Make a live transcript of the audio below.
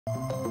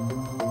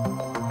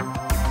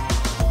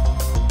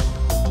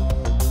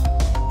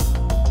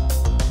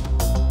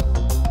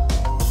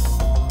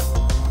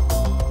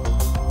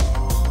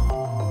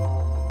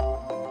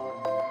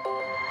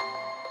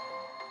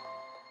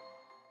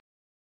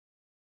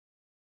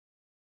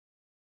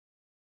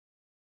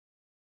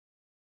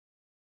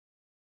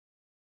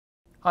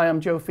Hi,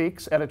 I'm Joe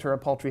Feeks, editor of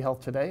Poultry Health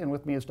Today, and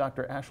with me is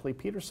Dr. Ashley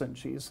Peterson.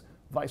 She's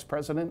Vice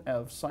President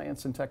of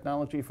Science and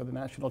Technology for the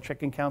National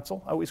Chicken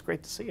Council. Always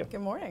great to see you.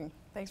 Good morning.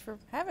 Thanks for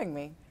having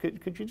me.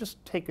 Could you just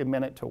take a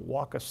minute to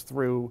walk us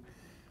through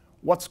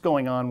what's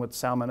going on with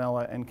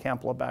Salmonella and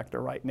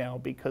Campylobacter right now?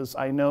 Because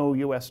I know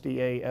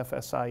USDA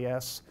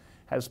FSIS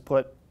has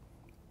put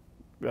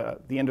the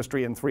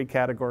industry in 3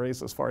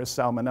 categories as far as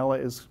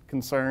Salmonella is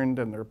concerned,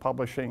 and they're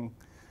publishing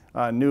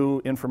new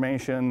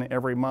information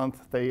every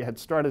month. They had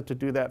started to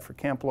do that for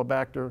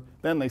Campylobacter,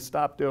 then they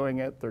stopped doing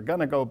it. They're going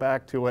to go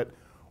back to it.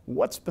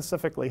 What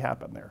specifically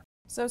happened there?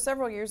 So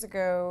several years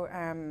ago,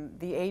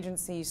 the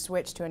agency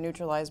switched to a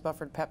neutralized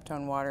buffered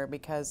peptone water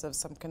because of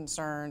some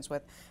concerns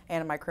with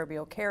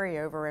antimicrobial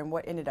carryover, and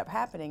what ended up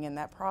happening in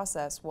that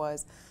process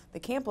was the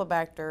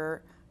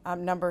Campylobacter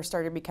number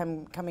started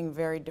becoming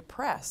very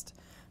depressed,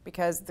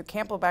 because the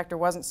Campylobacter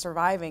wasn't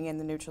surviving in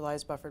the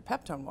neutralized buffered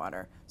peptone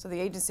water. So the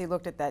agency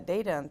looked at that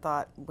data and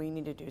thought, we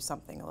need to do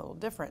something a little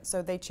different.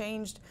 So they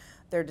changed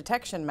their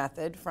detection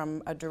method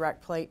from a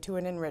direct plate to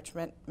an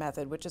enrichment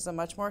method, which is a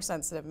much more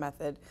sensitive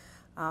method,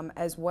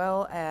 as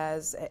well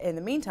as, in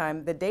the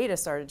meantime, the data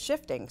started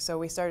shifting. So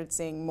we started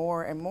seeing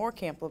more and more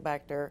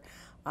Campylobacter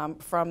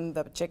from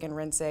the chicken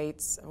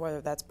rinsates,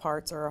 whether that's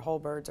parts or whole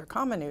birds or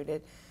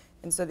comminuted.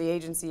 And so the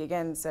agency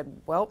again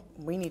said, well,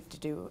 we need to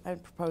do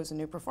and propose a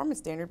new performance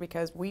standard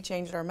because we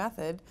changed our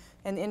method,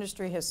 and the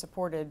industry has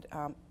supported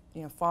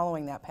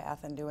following that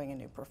path and doing a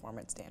new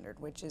performance standard,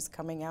 which is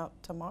coming out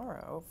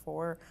tomorrow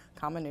for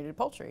comminuted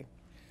poultry.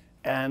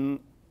 And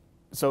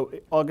so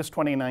August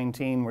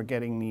 2019, we're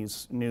getting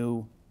these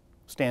new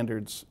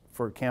standards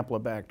for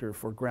Campylobacter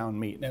for ground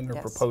meat, and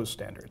they're proposed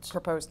standards.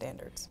 Proposed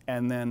standards.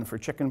 And then for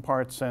chicken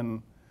parts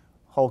and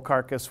whole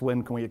carcass,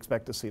 when can we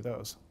expect to see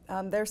those?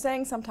 They're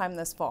saying sometime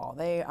this fall.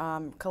 They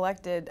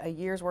collected a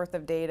year's worth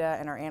of data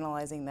and are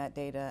analyzing that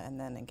data, and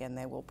then again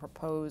they will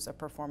propose a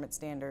performance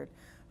standard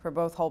for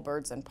both whole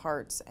birds and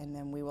parts, and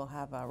then we will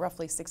have a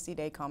roughly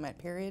 60-day comment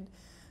period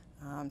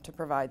to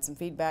provide some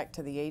feedback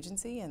to the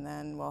agency, and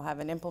then we'll have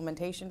an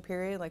implementation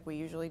period like we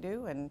usually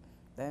do, and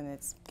then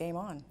it's game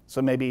on.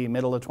 So maybe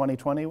middle of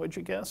 2020, would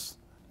you guess?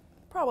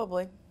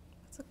 Probably.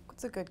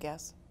 It's a good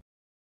guess.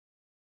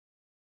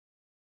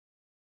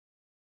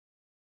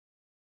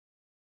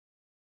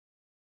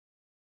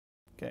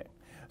 Okay,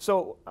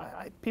 so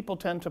people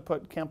tend to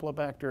put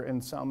Campylobacter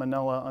and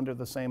Salmonella under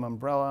the same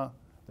umbrella.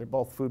 They're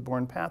both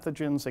foodborne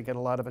pathogens. They get a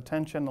lot of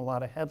attention, a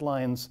lot of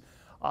headlines,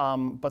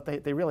 but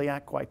they really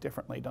act quite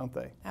differently, don't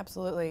they?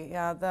 Absolutely.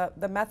 Yeah,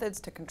 the methods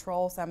to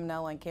control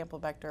Salmonella and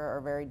Campylobacter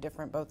are very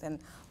different, both in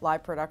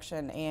live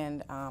production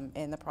and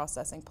in the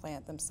processing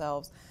plant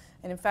themselves.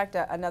 And in fact,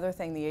 another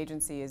thing the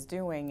agency is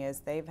doing is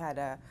they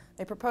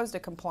proposed a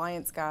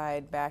compliance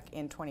guide back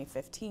in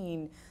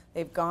 2015.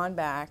 They've gone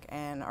back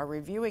and are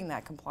reviewing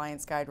that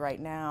compliance guide right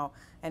now,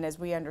 and as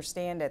we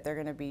understand it, they're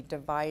going to be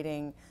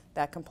dividing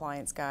that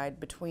compliance guide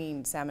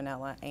between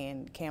Salmonella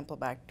and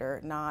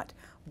Campylobacter, not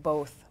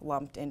both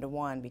lumped into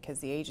one, because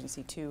the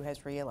agency too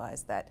has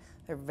realized that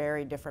they're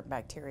very different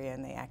bacteria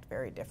and they act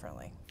very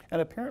differently.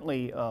 And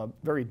apparently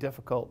very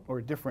difficult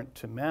or different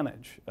to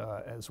manage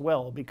as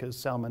well, because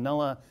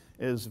Salmonella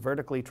is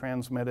vertically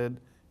transmitted,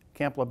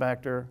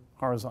 Campylobacter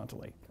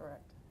horizontally.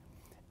 Correct.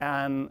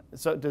 And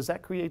so does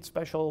that create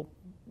special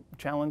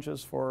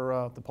challenges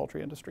for the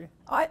poultry industry?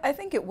 I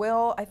think it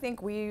will. I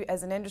think we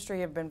as an industry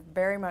have been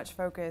very much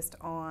focused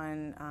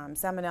on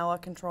Salmonella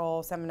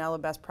control,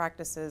 Salmonella best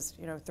practices,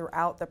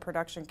 throughout the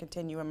production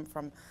continuum,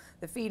 from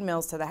the feed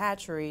mills to the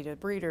hatchery to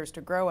breeders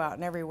to grow out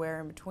and everywhere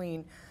in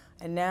between.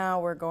 And now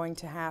we're going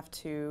to have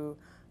to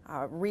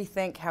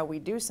rethink how we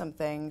do some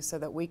things so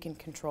that we can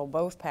control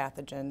both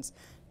pathogens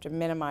to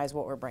minimize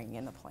what we're bringing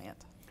in the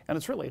plant. And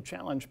it's really a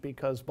challenge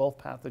because both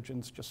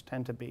pathogens just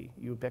tend to be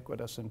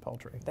ubiquitous in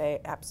poultry. They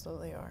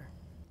absolutely are.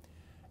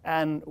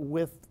 And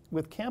with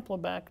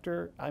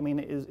Campylobacter, I mean,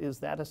 is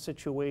that a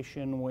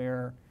situation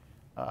where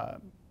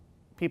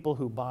people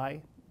who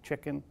buy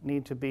chicken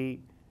need to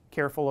be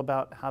careful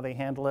about how they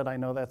handle it? I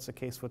know that's the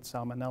case with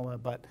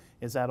Salmonella, but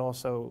is that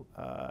also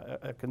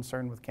a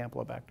concern with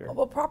Campylobacter?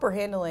 Well, proper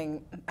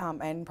handling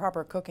and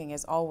proper cooking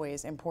is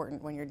always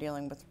important when you're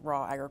dealing with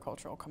raw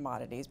agricultural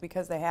commodities,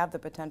 because they have the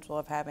potential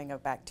of having a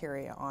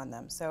bacteria on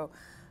them. So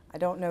I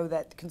don't know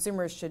that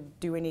consumers should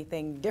do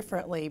anything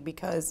differently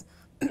because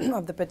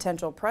of the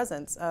potential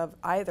presence of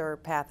either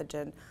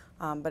pathogen,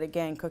 but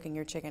again, cooking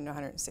your chicken to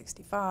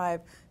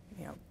 165,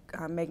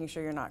 making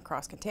sure you're not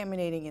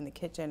cross-contaminating in the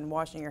kitchen,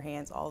 washing your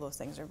hands, all those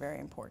things are very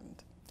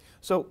important.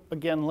 So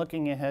again,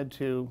 looking ahead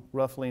to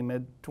roughly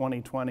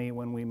mid-2020,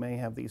 when we may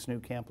have these new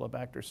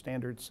Campylobacter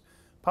standards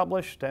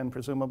published and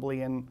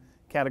presumably in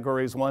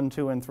categories 1,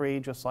 2, and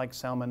 3, just like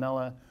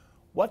Salmonella,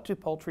 what do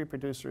poultry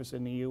producers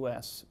in the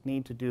U.S.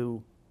 need to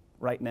do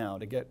right now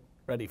to get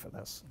ready for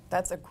this?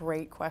 That's a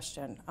great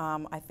question.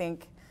 I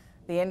think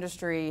the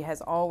industry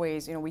has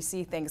always, we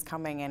see things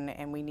coming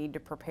and we need to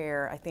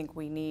prepare. I think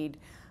we need,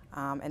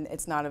 and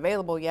it's not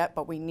available yet,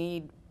 but we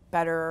need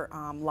better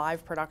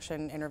live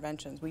production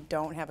interventions. We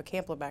don't have a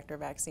Campylobacter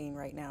vaccine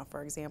right now,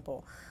 for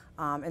example.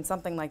 And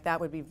something like that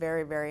would be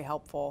very, very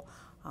helpful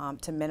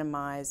to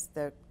minimize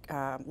the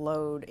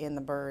load in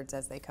the birds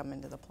as they come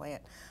into the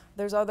plant.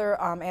 There's other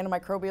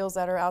antimicrobials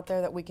that are out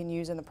there that we can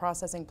use in the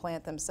processing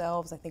plant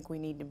themselves. I think we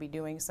need to be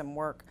doing some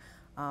work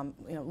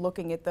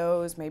looking at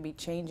those, maybe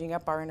changing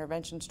up our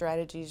intervention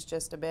strategies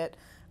just a bit,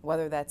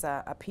 whether that's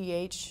a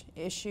pH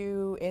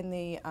issue in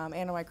the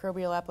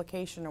antimicrobial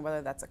application or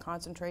whether that's a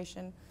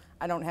concentration.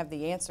 I don't have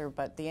the answer,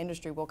 but the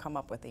industry will come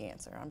up with the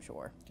answer, I'm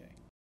sure. Okay.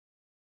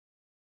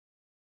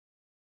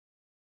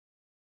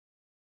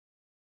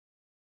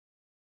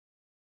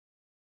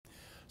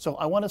 So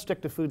I want to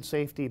stick to food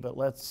safety, but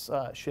let's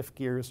shift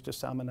gears to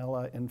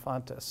Salmonella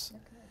Infantis.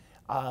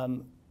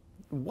 Okay.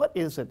 What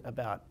is it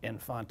about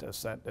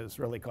Infantis that has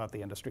really caught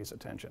the industry's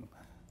attention?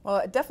 Well,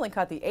 it definitely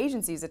caught the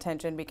agency's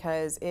attention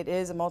because it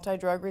is a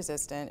multi-drug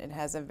resistant. It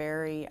has a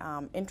very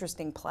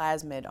interesting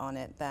plasmid on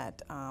it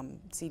that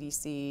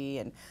CDC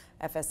and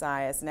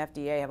FSIS and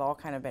FDA have all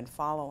kind of been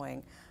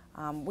following.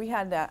 We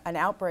had an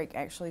outbreak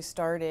actually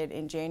started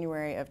in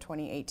January of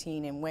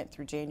 2018 and went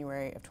through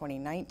January of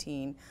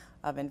 2019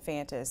 of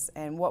Infantis.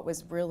 And what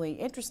was really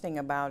interesting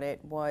about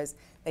it was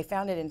they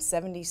found it in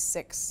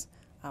 76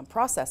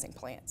 processing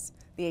plants,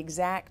 the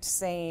exact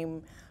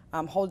same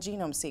whole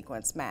genome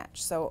sequence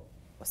match. So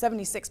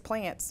 76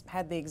 plants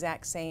had the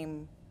exact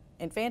same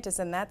Infantis,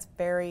 and that's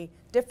very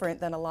different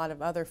than a lot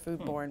of other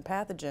foodborne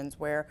pathogens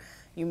where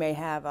you may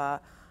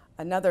have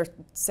another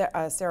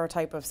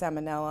serotype of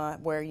Salmonella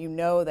where you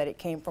know that it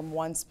came from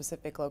one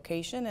specific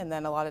location, and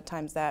then a lot of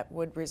times that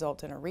would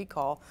result in a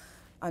recall.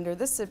 Under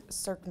this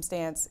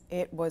circumstance,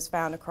 it was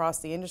found across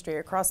the industry,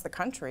 across the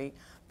country,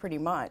 pretty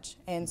much,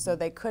 and so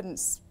they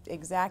couldn't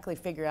exactly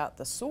figure out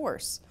the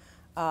source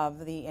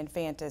of the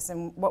Infantis.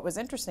 And what was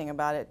interesting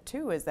about it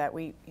too is that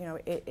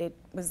it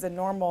was the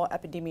normal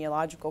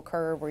epidemiological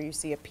curve where you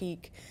see a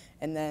peak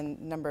and then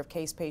number of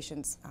case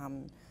patients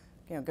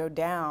go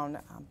down,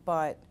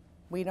 but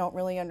we don't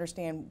really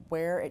understand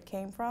where it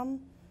came from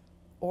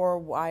or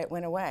why it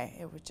went away.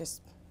 It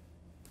just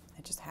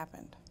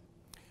happened.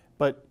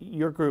 But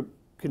your group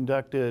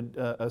conducted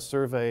a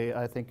survey.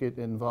 I think it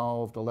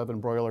involved 11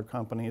 broiler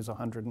companies,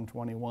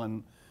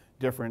 121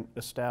 different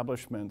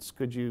establishments.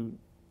 Could you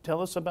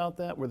tell us about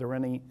that? Were there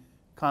any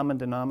common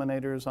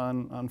denominators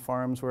on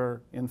farms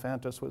where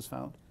Infantis was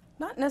found?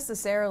 Not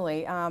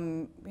necessarily.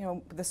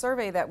 The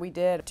survey that we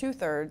did,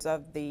 2/3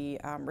 of the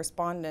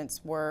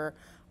respondents were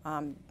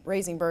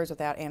raising birds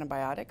without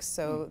antibiotics.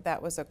 So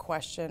that was a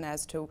question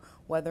as to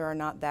whether or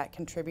not that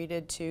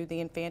contributed to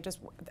the Infantis.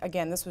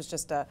 Again, this was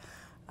just a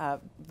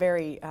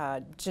very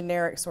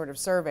generic sort of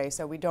survey,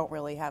 so we don't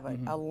really have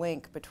a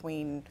link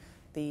between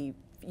the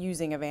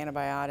using of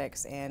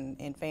antibiotics and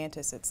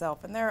Infantis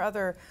itself. And there are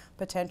other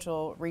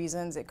potential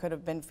reasons. It could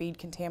have been feed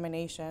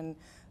contamination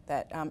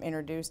that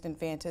introduced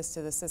Infantis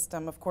to the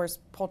system. Of course,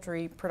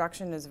 poultry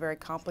production is very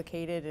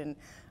complicated,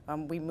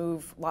 and we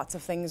move lots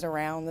of things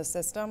around the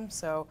system.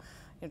 So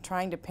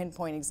trying to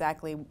pinpoint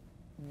exactly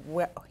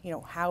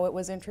how it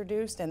was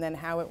introduced and then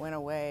how it went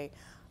away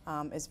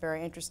is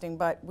very interesting.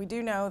 But we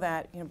do know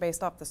that,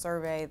 based off the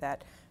survey,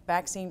 that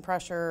vaccine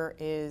pressure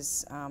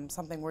is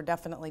something we're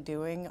definitely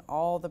doing.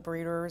 All the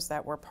breeders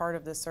that were part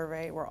of this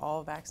survey were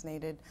all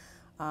vaccinated,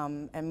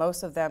 and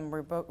most of them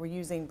were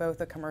using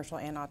both a commercial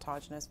and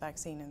autogenous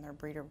vaccine in their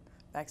breeder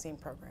vaccine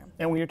program.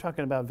 And when you're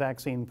talking about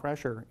vaccine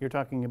pressure, you're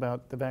talking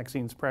about the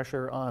vaccine's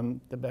pressure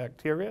on the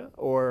bacteria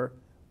or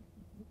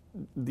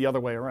the other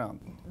way around?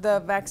 The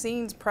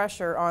vaccine's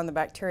pressure on the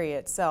bacteria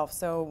itself.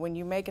 So when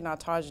you make an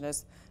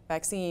autogenous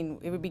vaccine,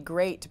 it would be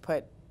great to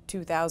put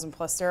 2,000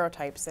 plus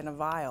serotypes in a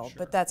vial,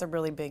 but that's a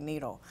really big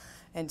needle.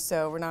 And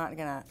so we're not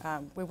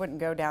gonna, we wouldn't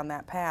go down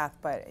that path,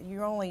 but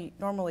you only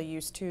normally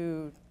use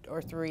 2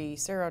 or 3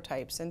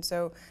 serotypes. And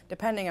so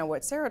depending on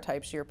what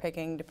serotypes you're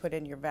picking to put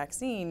in your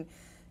vaccine,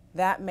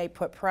 that may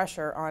put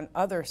pressure on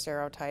other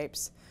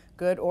serotypes,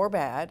 good or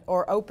bad,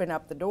 or open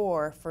up the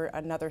door for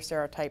another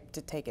serotype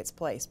to take its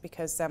place,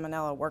 because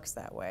Salmonella works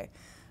that way.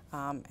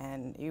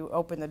 And you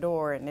open the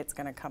door and it's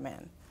gonna come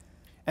in.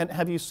 And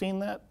have you seen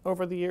that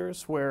over the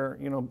years where,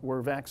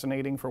 we're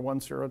vaccinating for one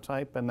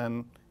serotype and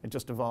then it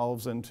just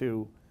evolves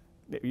into,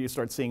 you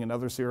start seeing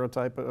another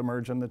serotype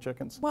emerge in the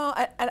chickens? Well,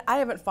 I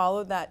haven't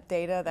followed that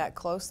data that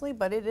closely,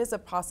 but it is a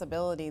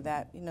possibility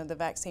that, the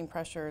vaccine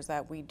pressures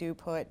that we do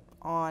put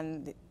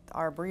on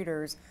our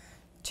breeders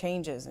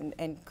changes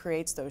and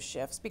creates those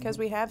shifts, because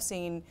we have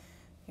seen,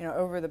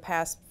 over the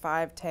past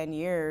 5-10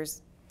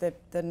 years, the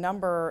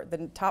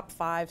top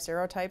 5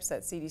 serotypes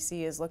that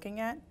CDC is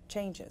looking at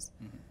changes.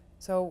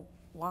 So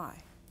why?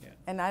 Yeah.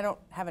 And I don't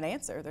have an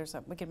answer.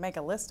 We could make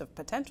a list of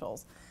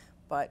potentials,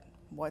 but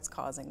what's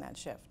causing that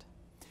shift?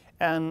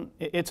 And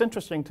it's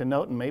interesting to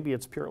note, and maybe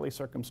it's purely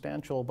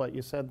circumstantial, but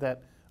you said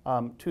that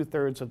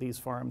 2/3 of these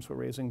farms were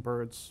raising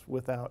birds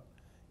without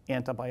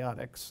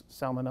antibiotics.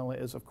 Salmonella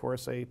is, of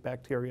course, a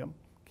bacterium.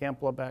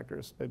 Campylobacter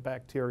is a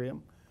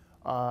bacterium.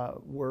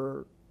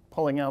 We're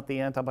pulling out the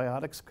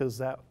antibiotics because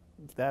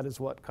that is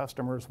what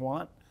customers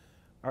want.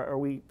 Are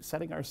we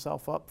setting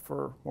ourselves up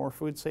for more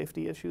food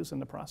safety issues in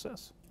the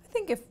process? I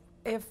think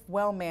If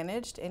well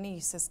managed, any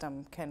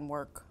system can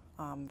work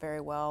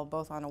very well,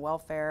 both on a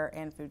welfare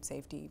and food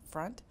safety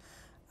front.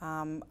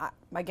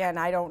 Again,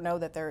 I don't know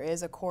that there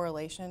is a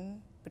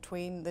correlation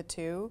between the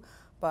two,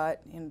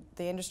 but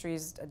the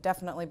industry's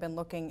definitely been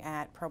looking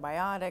at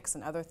probiotics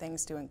and other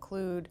things to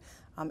include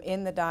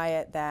in the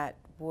diet that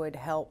would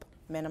help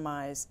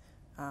minimize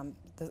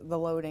the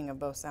loading of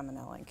both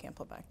Salmonella and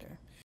Campylobacter.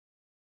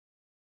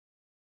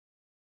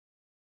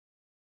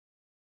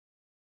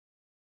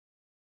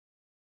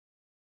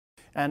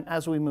 And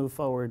as we move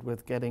forward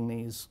with getting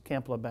these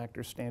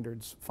Campylobacter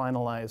standards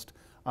finalized,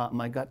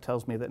 my gut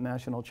tells me that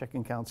National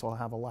Chicken Council will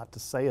have a lot to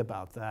say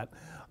about that.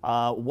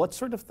 What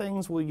sort of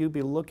things will you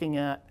be looking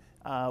at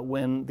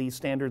when these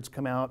standards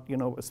come out, you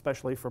know,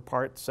 especially for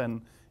parts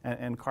and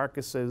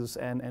carcasses,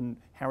 and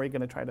how are you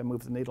going to try to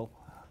move the needle?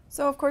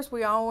 So of course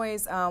we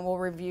always will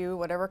review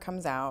whatever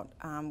comes out.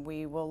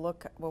 We'll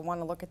want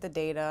to look at the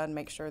data and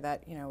make sure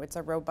that, you know, it's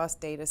a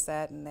robust data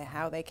set and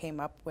how they came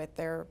up with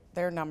their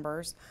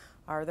numbers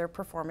or their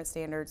performance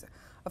standards.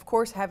 Of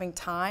course, having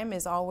time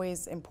is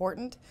always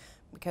important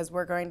because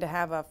we're going to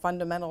have a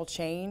fundamental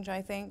change,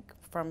 I think,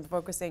 from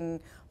focusing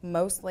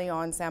mostly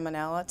on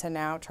Salmonella to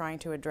now trying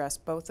to address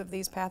both of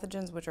these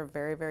pathogens, which are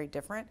very, very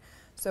different.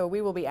 So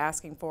we will be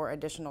asking for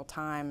additional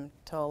time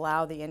to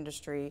allow the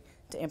industry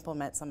to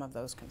implement some of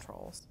those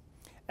controls.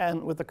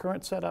 And with the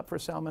current setup for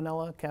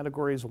Salmonella,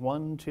 categories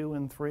 1, 2,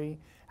 and 3,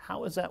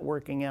 how is that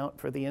working out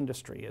for the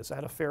industry? Is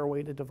that a fair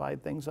way to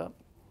divide things up?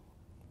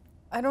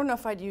 I don't know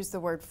if I'd use the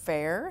word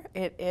fair.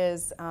 It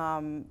is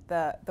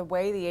the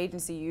way the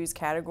agency used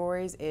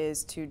categories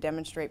is to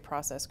demonstrate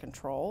process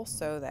control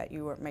so that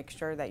you make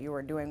sure that you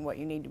are doing what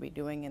you need to be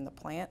doing in the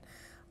plant.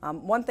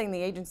 One thing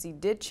the agency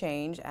did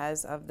change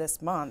as of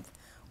this month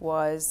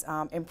was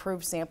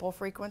improved sample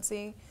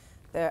frequency.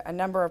 A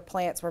number of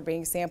plants were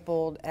being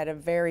sampled at a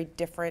very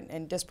different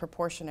and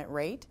disproportionate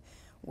rate,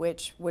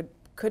 which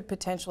could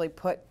potentially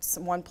put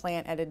one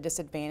plant at a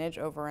disadvantage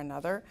over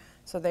another.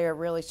 So they are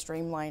really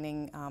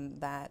streamlining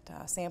that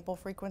sample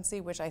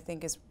frequency, which I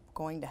think is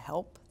going to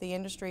help the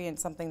industry and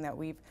something that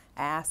we've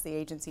asked the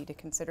agency to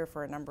consider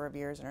for a number of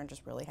years and are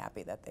just really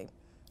happy that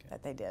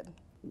they did.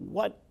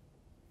 What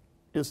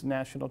is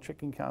National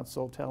Chicken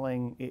Council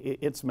telling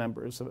its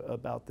members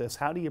about this?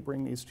 How do you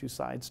bring these two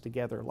sides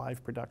together,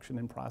 live production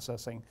and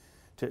processing,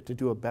 to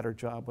do a better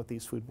job with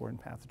these foodborne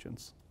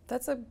pathogens?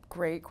 That's a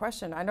great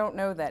question. I don't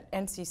know that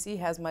NCC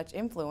has much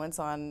influence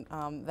on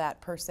that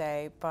per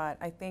se, but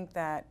I think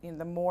that, you know,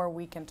 the more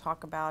we can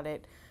talk about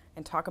it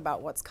and talk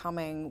about what's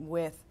coming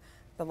with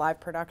the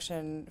live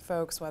production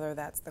folks, whether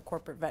that's the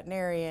corporate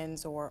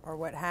veterinarians or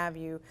what have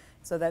you,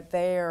 so that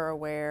they are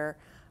aware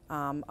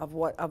of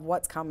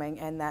what's coming,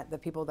 and that the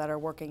people that are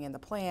working in the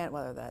plant,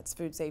 whether that's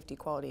food safety,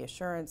 quality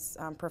assurance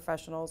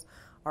professionals,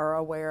 are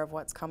aware of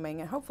what's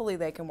coming, and hopefully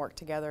they can work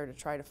together to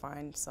try to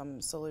find some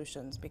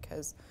solutions,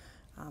 because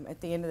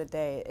at the end of the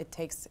day, it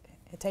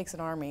takes an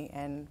army,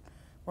 and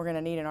we're going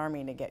to need an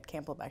army to get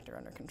Campylobacter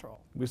under control.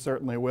 We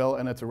certainly will,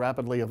 and it's a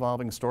rapidly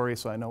evolving story,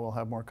 so I know we'll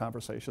have more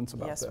conversations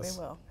about this. Yes,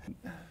 we will.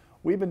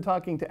 We've been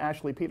talking to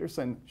Ashley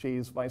Peterson.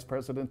 She's Vice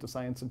President of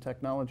Science and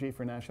Technology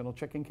for National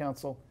Chicken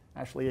Council.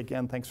 Ashley,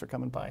 again, thanks for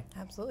coming by.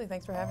 Absolutely.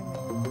 Thanks for having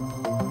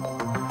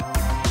me.